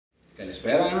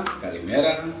Καλησπέρα,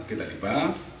 καλημέρα κτλ.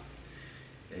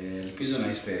 Ελπίζω να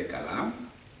είστε καλά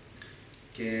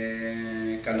και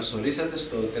καλωσορίσατε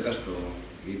στο τέταρτο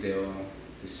βίντεο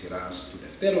της σειράς του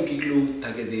δευτέρου κύκλου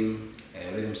Takedim,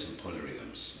 Rhythms and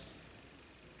Polyrhythms.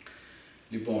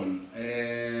 Λοιπόν,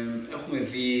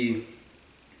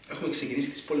 έχουμε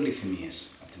ξεκινήσει τις πολυρυθμίες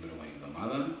από την προηγούμενη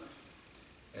εβδομάδα.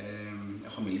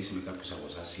 Έχω μιλήσει με κάποιους από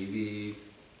εσάς ήδη,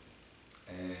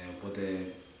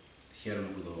 οπότε χαίρομαι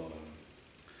που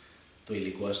το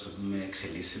υλικό, ας το πούμε,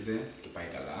 εξελίσσεται και πάει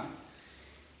καλά.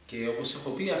 Και όπως έχω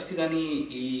πει, αυτή ήταν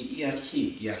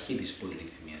η αρχή της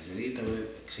πολυρυθμίας, δηλαδή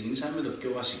ξεκινήσαμε με το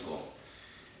πιο βασικό.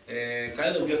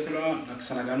 Κάτι το οποίο θέλω να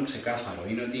ξανακάνω ξεκάθαρο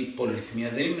είναι ότι η πολυρυθμία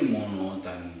δεν είναι μόνο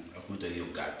όταν έχουμε το ίδιο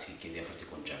κάτι και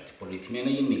διαφορετικό τζάτι. Η πολυρυθμία είναι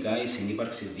γενικά η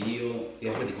συνύπαρξη δύο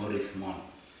διαφορετικών ρυθμών.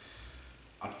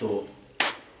 Από το,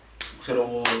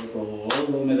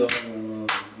 με το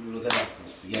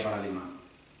Τετάρτη, για παράδειγμα.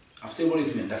 Αυτή είναι η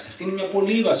πολυρυθμία. Εντάξει, αυτή είναι μια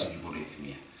πολύ βασική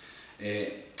πολυρυθμία.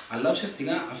 Αλλά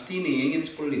ουσιαστικά αυτή είναι η έννοια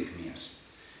της πολυρυθμίας.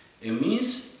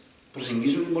 Εμείς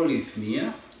προσεγγίζουμε την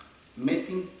πολυρυθμία με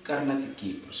την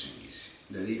καρνατική προσέγγιση.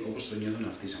 Δηλαδή, όπως το νιώθουν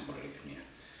αυτοί σαν πολυρυθμία.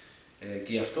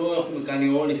 Και γι' αυτό έχουμε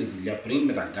κάνει όλη τη δουλειά πριν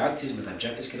με τα γκάτις, με τα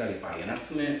τζάτις κτλ. Για να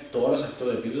έρθουμε τώρα σε αυτό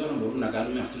το επίπεδο να μπορούμε να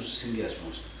κάνουμε αυτούς τους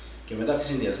συνδυασμούς. Και μετά αυτοί οι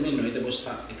συνδυασμοί εννοείται πώς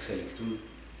θα εξελιχθούν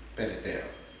περαιτέρω.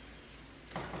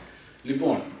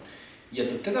 Λοιπόν, για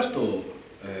το τέταρτο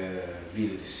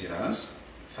βίντεο της σειράς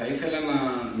θα ήθελα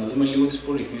να δούμε λίγο τις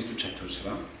πολυρυθμίες του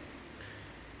τσατούστρα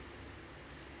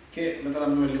και μετά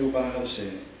να δούμε λίγο παρακάτω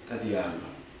σε κάτι άλλο.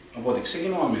 Οπότε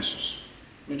ξεκινώ αμέσως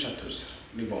με τσατούστρα.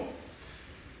 Λοιπόν,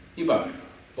 είπαμε,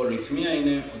 πολυρυθμία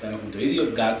είναι όταν έχουμε το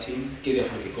ίδιο γκάτι και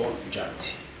διαφορετικό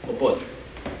τζάτι. Οπότε,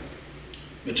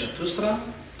 με τσατούστρα,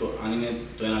 αν είναι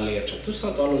το ένα layer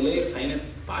τσατούστρα, το άλλο layer θα είναι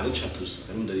πάλι τσατούστρα,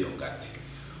 θα είναι το ίδιο γκάτι.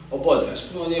 Οπότε, ας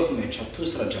πούμε ότι έχουμε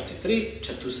τσατούστρα τζάτι 3,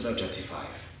 τσατούστρα τζάτι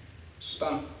 5.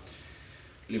 Σωστά.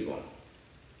 Λοιπόν,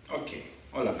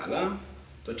 όλα καλά.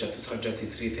 Το τσατούστρα τζάτι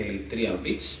 3 θέλει 3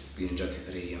 beats, που είναι τζάτι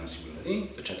 3 για να συμπληρωθεί.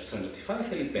 Το τσατούστρα τζάτι 5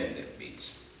 θέλει 5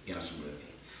 beats για να συμπληρωθεί.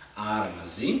 Άρα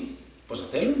μαζί, πόσα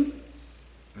θέλουν?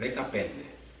 15.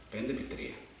 5 επί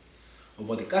 3.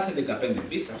 Οπότε κάθε 15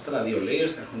 beats, αυτά τα δύο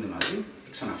layers έρχονται μαζί και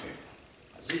ξαναφεύγουν.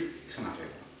 Μαζί και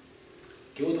ξαναφεύγουν.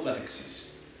 Και ούτω καθεξής.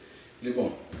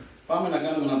 Λοιπόν, πάμε να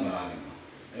κάνουμε ένα παράδειγμα.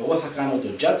 Εγώ θα κάνω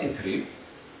το τζάτι 3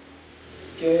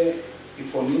 και η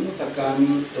φωνή μου θα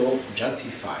κάνει το τζάτι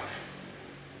 5.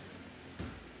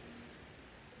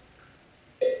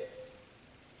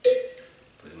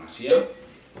 Προετοιμασία.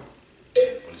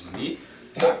 Πολύ σημαντική.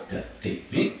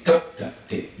 Takedim,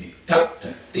 takedim,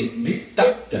 takedim,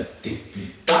 takedim,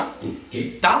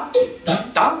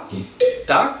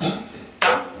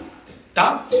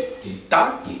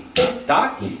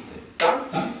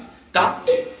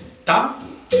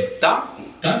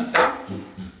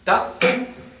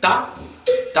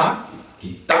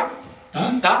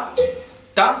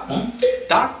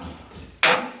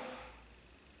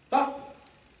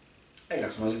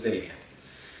 έκατσε μαζί τέλεια.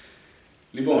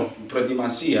 Λοιπόν, η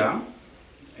προετοιμασία,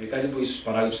 κάτι που ίσως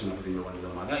παράλειψαν από την προηγούμενη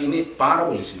εβδομάδα, είναι πάρα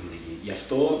πολύ σημαντική. Γι'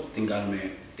 αυτό την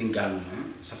κάνουμε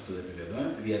σε αυτό το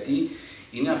επίπεδο, γιατί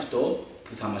είναι αυτό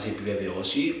που θα μας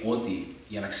επιβεβαιώσει ότι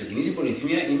για να ξεκινήσει η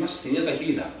πολυρυθμία είμαστε στην ίδια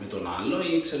ταχύτητα με τον άλλο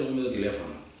ή με το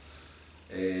τηλέφωνο.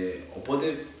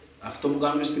 Οπότε αυτό που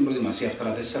κάνουμε στην προετοιμασία, αυτά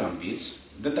τα 4 beats,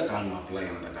 δεν τα κάνουμε απλά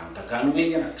για να τα κάνουμε. Τα κάνουμε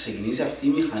για να ξεκινήσει αυτή η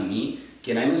μηχανή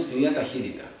και να είναι στην ίδια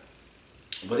ταχύτητα.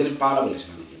 Οπότε είναι πάρα πολύ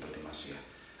σημαντική η προετοιμασία.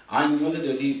 Αν νιώθετε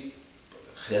ότι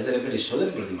χρειάζεται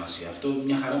περισσότερη προετοιμασία, αυτό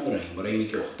μια χαρά μπορεί να γίνει. Μπορεί να γίνει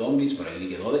και 8 beats, μπορεί να γίνει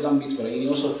και 12 beats, μπορεί να γίνει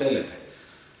όσο θέλετε.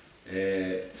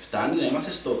 Φτάνει να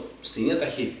είμαστε στην ίδια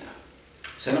ταχύτητα.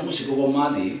 Σε ένα μουσικό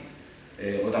κομμάτι,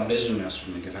 όταν παίζουμε, ας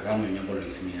πούμε, και θα κάνουμε μια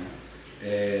πολυρυθμία,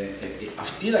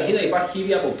 αυτή η ταχύτητα υπάρχει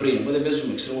ήδη από πριν. Οπότε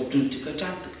παίζουμε,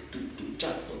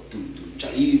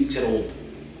 ή ξέρω,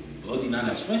 ό,τι να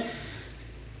είναι, ας πούμε.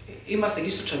 Είμαστε εκεί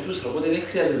στο τσατούστρο, οπότε δεν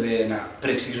χρειάζεται να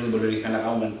προεξηγήσουμε την πολυρυθμία, να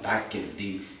κάνουμε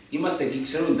Takedim. Είμαστε εκεί,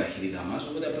 ξέρουμε την ταχύτητά μας,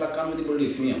 οπότε απλά κάνουμε την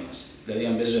πολυρυθμία μας. Δηλαδή,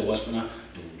 αν παίζω εγώ, ας πούμε,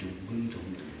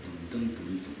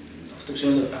 αυτό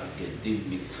ξέρω το Takedim,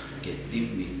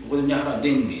 οπότε μια χαρά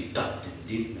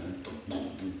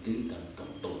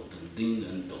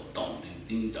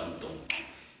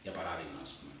για παράδειγμα,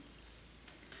 ας πούμε.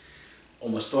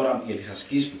 Όμως τώρα, για τις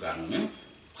ασκήσεις που κάνουμε,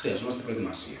 χρειαζόμαστε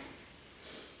προετοιμασία.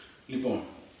 Λοιπόν,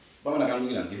 πάμε να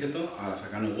κάνουμε και το αντίθετο, άρα θα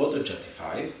κάνω εγώ το τζάτι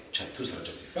 5, τσατούστρα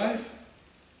τζάτι 5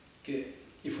 και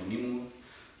η φωνή μου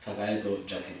θα κάνει το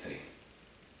τζάτι 3.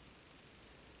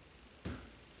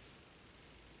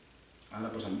 Άρα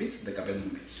πόσα beats? 15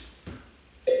 beats.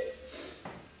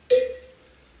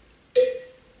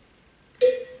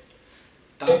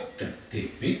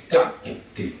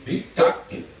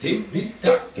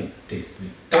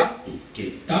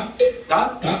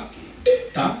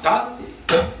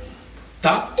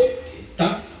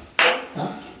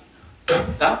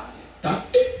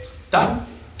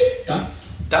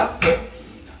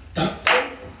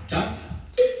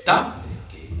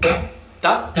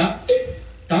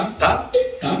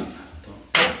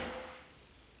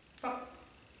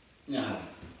 Μια χαρά.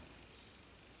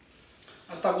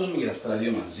 Ας τα ακούσουμε και αυτά τα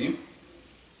δύο μαζί.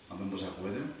 Να δούμε πώς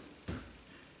ακούγεται.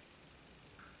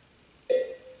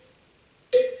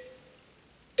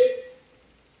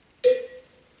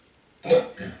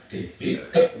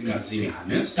 Μαζί με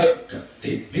χαμές.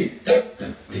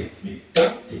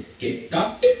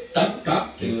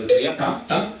 Και είναι το τρία.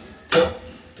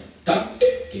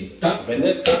 Το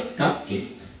πέντε.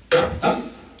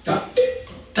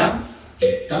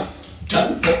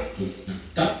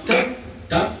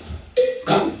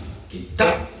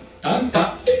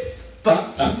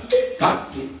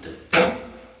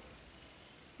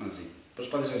 Μαζί.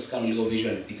 Προσπάθησα να σας κάνω λίγο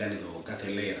visual τι κάνει το κάθε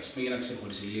layer, ας πούμε, για να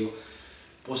ξεχωρίσει λίγο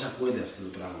πώς ακούγεται αυτό το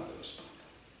πράγμα.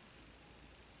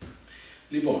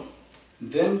 Λοιπόν,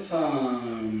 δεν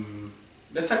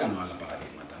θα κάνω άλλα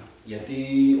παραδείγματα, γιατί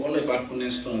όλα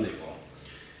υπάρχουν στον οδηγό.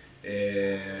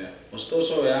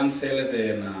 Ωστόσο, εάν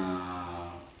θέλετε να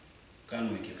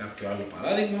κάνουμε και κάποιο άλλο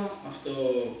παράδειγμα, αυτό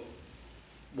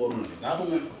μπορούμε να το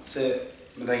κάνουμε σε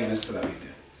μεταγενέστερα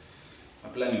βίντεο.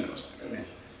 Απλά ενημερώστε.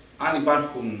 Αν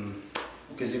υπάρχουν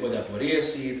οποιασδήποτε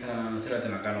απορίες ή θα θέλετε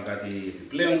να κάνω κάτι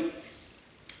επιπλέον,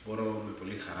 μπορώ με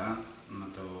πολύ χαρά να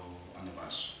το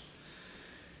ανεβάσω.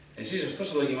 Εσείς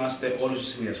ωστόσο δοκιμάστε όλους τους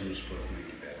συνδυασμούς που έχουμε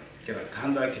εκεί πέρα. Και τα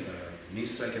κάντα και τα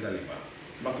μίστρα και τα λοιπά.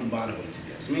 Υπάρχουν πάρα πολλοί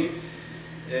συνδυασμοί.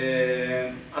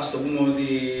 Ας το πούμε ότι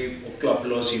ο πιο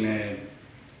απλός είναι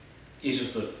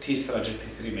ίσως το T-strat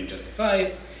JT3 με JT5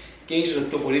 και ίσως ο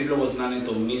πιο πολύπλοκος να είναι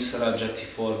το Mi-strat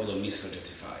JT4 με το Mi-strat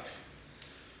JT5.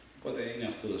 Οπότε είναι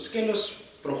αυτό το σκέλος.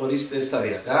 Προχωρήστε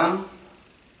σταδιακά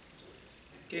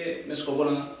και με σκοπό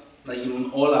να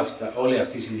γίνουν όλοι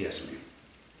αυτοί οι συνδυασμοί.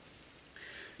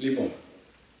 Λοιπόν,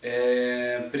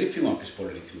 πριν φύγουμε από τις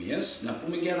πολυρυθμίες, να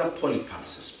πούμε και για τα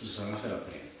polypulses που σας ανέφερα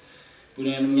πριν, που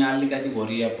είναι μια άλλη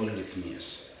κατηγορία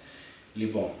πολυρυθμίες.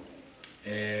 Λοιπόν,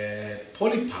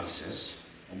 polypulses,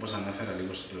 όπως ανέφερα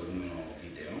λίγο στο προηγούμενο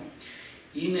βίντεο,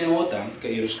 είναι όταν, και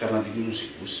για τους καρνατικούς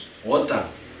μουσικούς, όταν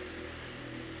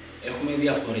έχουμε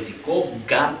διαφορετικό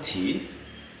γκάτι,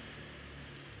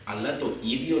 αλλά το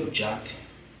ίδιο τζάτι.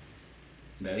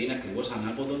 Δηλαδή είναι ακριβώς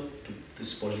ανάποδο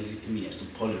της πολυρυθμίας, του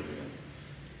polyrhythm.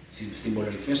 Στην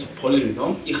πολυρυθμία, στο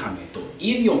polyrhythm, είχαμε το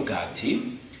ίδιο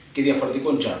γκάτι και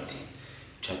διαφορετικό τζάτι.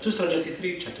 Τσατούστρα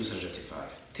JT3, τσατούστρα JT5.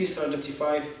 Τίστρα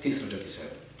JT5, τίστρα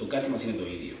JT7. Το γκάτι μας είναι το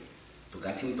ίδιο. Το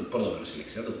γκάτι είναι το πρώτο μέρος της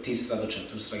λέξης, το τίστρα, το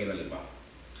τσατούστρα κτλ.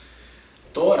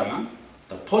 Τώρα,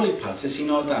 τα polypulses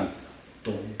είναι όταν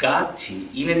το γκάτι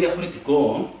είναι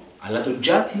διαφορετικό, αλλά το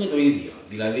τζάτι είναι το ίδιο.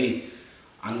 Δηλαδή,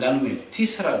 αν κάνουμε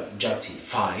τίστρα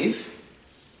JT5,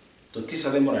 το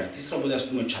τίστρα δεν μπορεί να είναι τίστρα, οπότε ας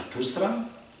πούμε τσατούστρα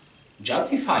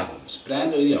JT5 όμως. Πρέπει να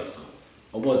είναι το ίδιο αυτό.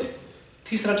 Οπότε,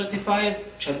 τίστρα JT5,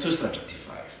 τσατούστρα JT5.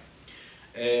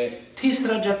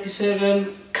 Τίστρα JT7,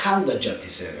 κάντα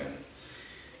JT7.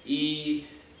 Η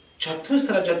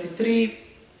τσατούστρα JT3,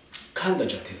 κάντα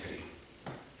JT3.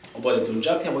 Οπότε το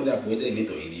JT από ό,τι ακούγεται είναι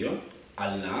το ίδιο,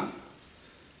 αλλά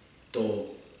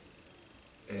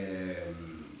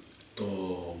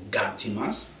το γκάτι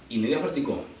μας είναι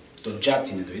διαφορετικό. Το JT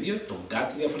είναι το ίδιο, το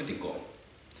γκάτι διαφορετικό.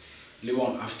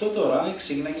 Λοιπόν, αυτό τώρα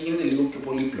ξεκινά και γίνεται λίγο πιο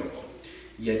πολύπλοκο.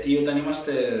 Γιατί όταν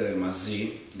είμαστε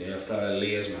μαζί, δηλαδή αυτά τα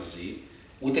layers μαζί,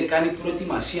 ούτε καν η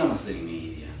προετοιμασία μας δεν είναι η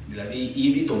ίδια. Δηλαδή,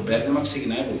 ήδη το μπέρδεμα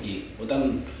ξεκινάει από εκεί.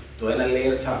 Όταν το ένα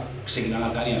layer θα ξεκινά να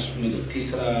κάνει, ας πούμε, το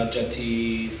τίστρα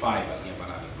JT5, για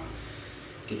παράδειγμα,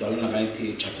 και το άλλο να κάνει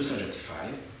τσατούστρα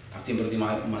JT5, από την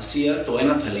προετοιμασία το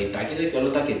ένα θα λέει τάκεται και το άλλο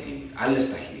τάκεται. Άλλες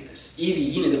ταχύτητες. Ήδη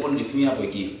γίνεται πολυρυθμία από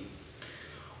εκεί.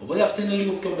 Οπότε αυτά είναι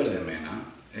λίγο πιο μπερδεμένα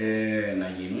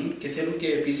να γίνουν και θέλουν και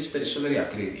επίσης περισσότερη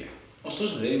ακρίβεια.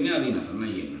 Ωστόσο, δεν είναι αδύνατο να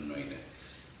γίνουν, εννοείται.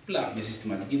 Απλά με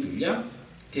συστηματική δουλειά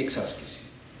και εξάσκηση.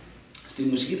 Στη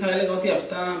μουσική θα έλεγα ότι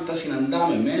αυτά τα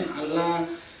συναντάμε μεν, αλλά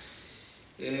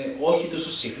όχι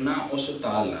τόσο συχνά όσο τα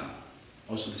άλλα,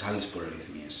 όσο τις άλλες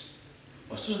πολυρυθμίες.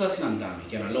 Ωστόσο τα συναντάμε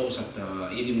και αναλόγως από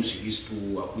τα είδη μουσικής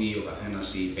που ακούει ο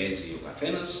καθένας ή παίζει ο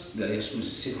καθένας, δηλαδή ας πούμε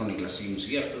στη σύγχρονη κλασική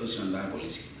μουσική αυτό το συναντάμε πολύ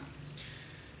συχνά.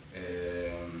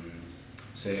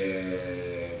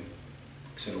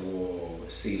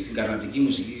 Στην καρνατική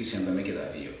μουσική συναντάμε και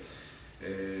τα δύο.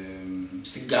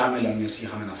 Στην Γκάμελαν, μιας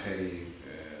είχαμε αναφέρει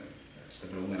στα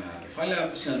προηγούμενα κεφάλαια,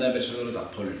 συναντάμε περισσότερο τα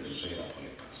polyrhythms, όχι τα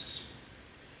polypulses.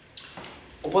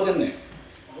 Οπότε ναι,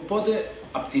 Οπότε,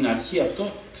 από την αρχή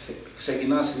αυτό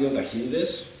ξεκινά σε δύο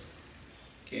ταχύτητες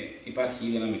και υπάρχει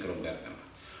ήδη ένα μικρό μπέρδεμα.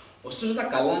 Ωστόσο, τα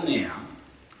καλά νέα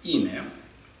είναι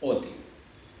ότι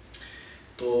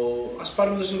ας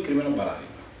πάρουμε το συγκεκριμένο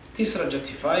παράδειγμα. Τίσρα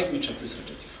J5 με τσατούσρα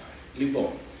J5. Λοιπόν,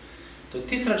 το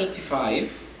τίσρα J5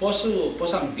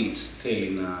 πόσα beats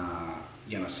θέλει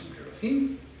για να συμπληρωθεί?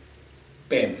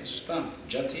 5, σωστά,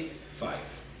 J5.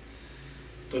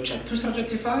 Το τσατούσρα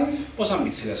J5 πόσα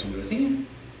beats θέλει να συμπληρωθεί?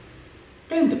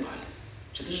 5 πάλι.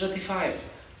 Τσατούσρα J5.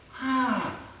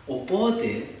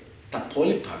 Οπότε τα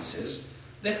polypulses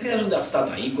δεν χρειάζονται αυτά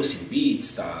τα 20 beats,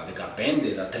 τα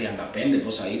 15, τα 35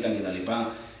 πόσα ήταν κτλ.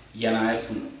 Για να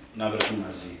έρθουν να βρεθούν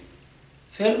μαζί.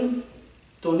 Θέλουν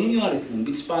τον ίδιο αριθμό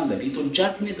beats πάντα, επειδή το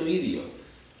jat είναι το ίδιο.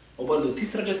 Οπότε το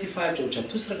τίσρα J5 και το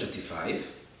τσατούσρα J5,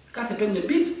 κάθε 5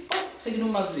 beats ξεκινούν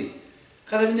μαζί.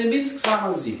 Κάθε 5 beats ξανά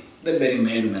μαζί. Δεν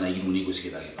περιμένουμε να γίνουν 20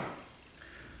 κτλ.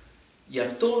 Γι'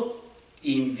 αυτό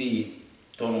οι Ινδοί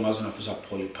το ονομάζουν αυτό σαν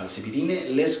polypulse, επειδή είναι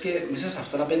λες και μέσα σε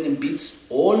αυτά τα 5 beats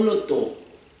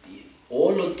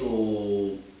όλο το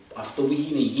αυτό που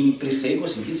έχει γίνει πριν σε 20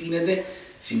 beats γίνεται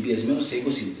συμπιεσμένο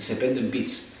σε 5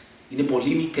 beats. Είναι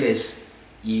πολύ μικρές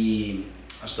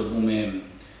ας το πούμε,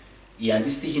 οι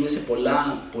αντίστοιχοι είναι σε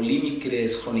πολύ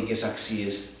μικρές χρονικές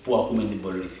αξίες που ακούμε την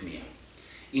πολυρυθμία.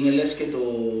 Είναι λες και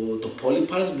το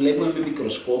polypulse βλέπουμε με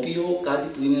μικροσκόπιο κάτι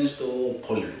που είναι στο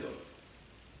polyrhythm.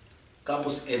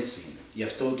 Κάπως έτσι είναι. Γι'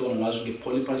 αυτό το ονομάζουν και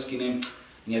polypulse και είναι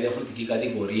μια διαφορετική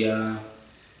κατηγορία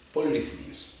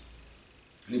πολυρυθμίες.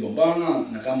 Λοιπόν, πάμε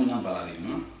να κάνουμε ένα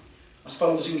παράδειγμα. Ας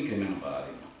πάρουμε το συγκεκριμένο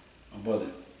παράδειγμα. Οπότε,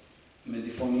 με τη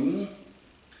φωνή μου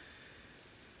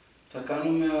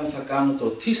θα κάνω το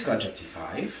τίσρα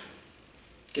J5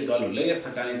 και το άλλο layer θα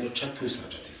κάνει το τσατούσρα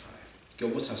J5. Και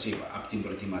όπως σας είπα, από την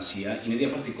προετοιμασία είναι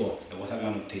διαφορετικό. Εγώ θα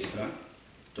κάνω τίσρα,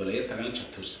 το layer θα κάνει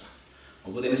τσατούσρα.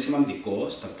 Οπότε είναι σημαντικό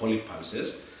στα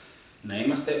polypulses να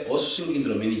είμαστε όσο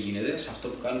συγκεντρωμένοι γίνεται σε αυτό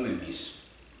που κάνουμε εμείς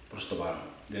προς το παρόν.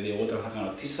 Δηλαδή, εγώ τώρα θα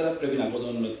κάνω τίσρα, πρέπει να πω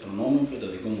τον μετρονόμο και το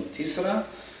δικό μου τίσρα,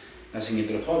 να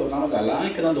συγκεντρωθώ, να το κάνω καλά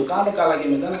και όταν το κάνω καλά και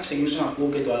μετά να ξεκινήσω να ακούω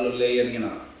και το άλλο layer για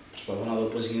να προσπαθώ να δω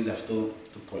πώς γίνεται αυτό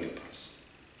το polypulse.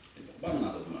 Λοιπόν, πάμε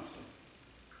να το δούμε αυτό.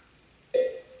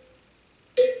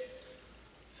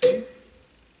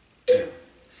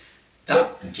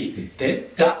 Τα κοίτε,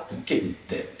 τα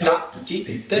κοίτε, τα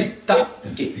κοίτε, τα κοίτε, τα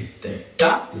κοίτε,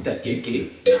 τα κοίτε,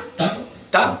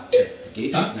 τα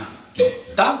κοίτε,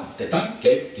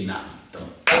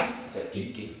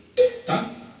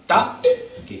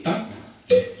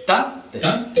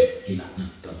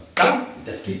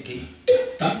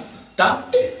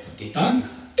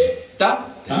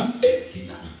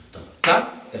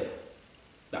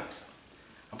 εντάξει.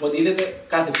 Οπότε είδατε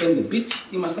κάθε 5 beats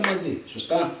είμαστε μαζί,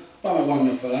 σωστά. Πάμε ακόμα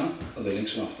μια φορά, θα το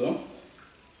ελέγξουμε αυτό.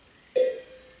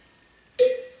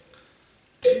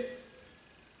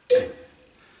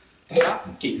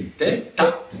 Τα κοίτε,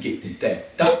 τα κοίτε,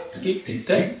 τα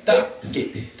κοίτε, τα κοίτε, τα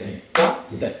κοίτε,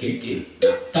 τα κοίτε,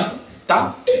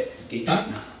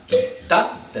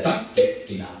 τα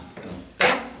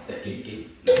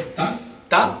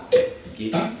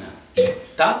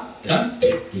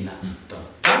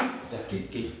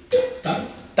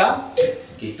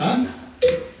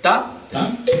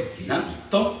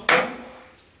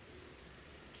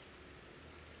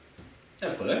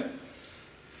εύκολο,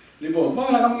 Λοιπόν,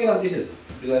 πάμε να κάνουμε και ένα αντίθετο.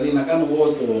 Δηλαδή να κάνω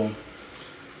εγώ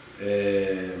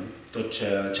το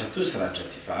τσατούσρα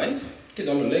J5 και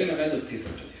το άλλο λέει να κάνει το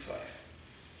τίσρα J5.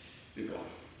 Λοιπόν.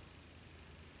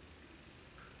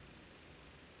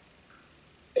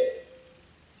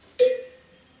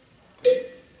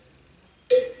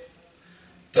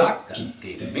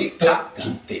 Takedim,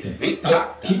 takedim,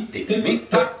 takedim, takedim,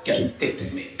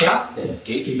 takedim,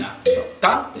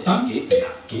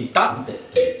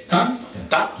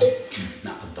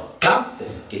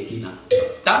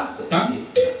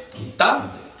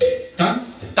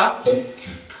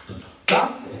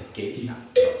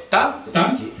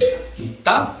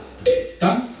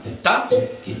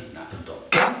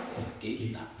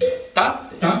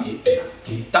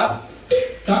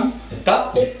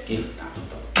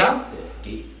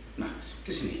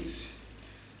 και συνεχίζει.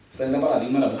 Αυτά είναι τα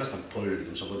παραδείγματα που είχα στα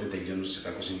polyrhythms, οπότε τελειώνουν σε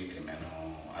κάποιο συγκεκριμένο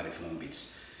αριθμό beats.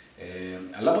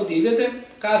 Αλλά από ό,τι είδατε,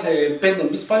 κάθε 5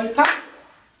 beats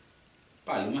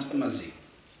πάλι είμαστε μαζί.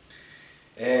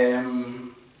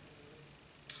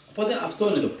 Οπότε αυτό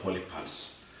είναι το polypulse.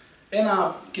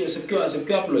 Σε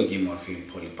πιο απλοϊκή μορφή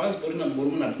polypulse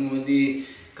μπορούμε να πούμε ότι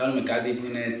κάνουμε κάτι που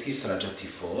είναι τίσρα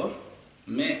J4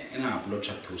 με ένα απλό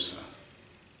τσατούσρα.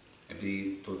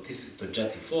 Επειδή το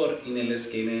J4 είναι λες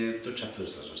και είναι το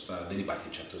τσατούσρα, σωστά, δεν υπάρχει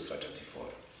τσατούσρα J4.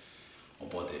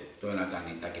 Οπότε πρέπει να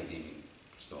κάνει Takedim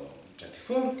στο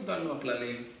 4 και το άλλο απλά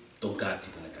λέει το κάτι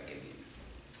που είναι Takedim.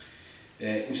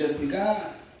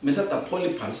 Ουσιαστικά, μέσα από τα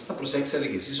polypulse θα προσέξετε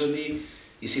κι εσείς ότι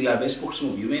οι συλλαβές που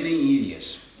χρησιμοποιούμε είναι οι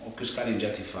ίδιες. Όποιος κάνει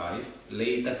Jatify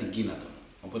λέει Takedim.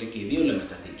 Οπότε και οι δύο λέμε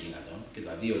Takedim και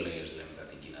τα δύο layers λέμε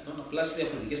Takedim, απλά σε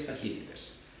διαφορετικές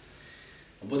ταχύτητες.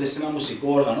 Οπότε σε ένα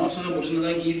μουσικό όργανο αυτό θα μπορούσε να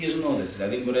ήταν και οι ίδιες νότες.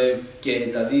 Δηλαδή μπορεί και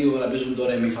τα δύο να παίζουν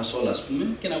τώρα μη φασόλα, ας πούμε,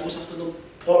 και να ακούς αυτό το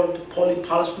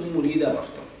polypulse που δημιουργείται από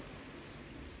αυτό.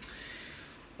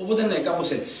 Οπότε ναι,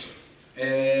 κάπως έτσι.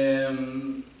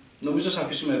 Νομίζω θα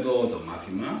αφήσουμε εδώ το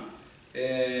μάθημα.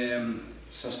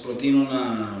 Σας προτείνω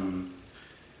να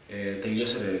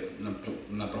τελειώσετε,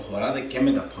 να προχωράτε και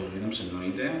με τα polyrhythms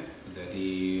εννοείται.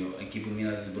 Δηλαδή εκεί που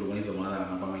μείνατε την προηγούμενη εβδομάδα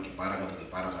να πάμε και παρακάτω και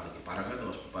παρακάτω και παρακάτω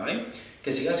όσο πάει.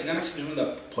 Και σιγά σιγά να ξεκινήσουμε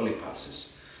τα polypulses.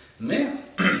 Με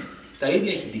τα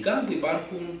ίδια ηχητικά που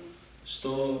υπάρχουν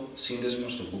στο σύνδεσμο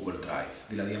στο Google Drive.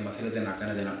 Δηλαδή, αν θέλετε να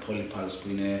κάνετε ένα polypulse που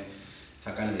είναι, θα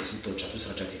κάνετε εσείς το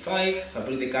τσατούστρα Jatify, θα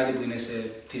βρείτε κάτι που είναι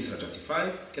σε τίστρα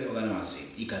Jatify και θα το κάνετε μαζί.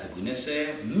 Ή κάτι που είναι σε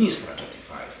μίστρα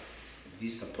Jatify.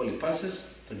 Δηλαδή, στα polypulses,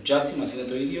 το Jati μας είναι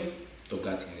το ίδιο, το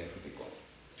Gati είναι διαφορετικό.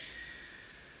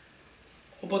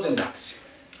 Οπότε εντάξει,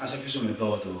 ας αφήσουμε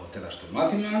εδώ το τέταρτο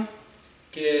μάθημα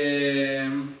και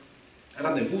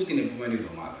ραντεβού την επόμενη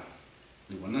εβδομάδα.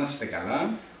 Λοιπόν, να είστε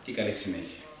καλά και καλή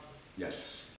συνέχεια. Γεια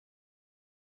σας.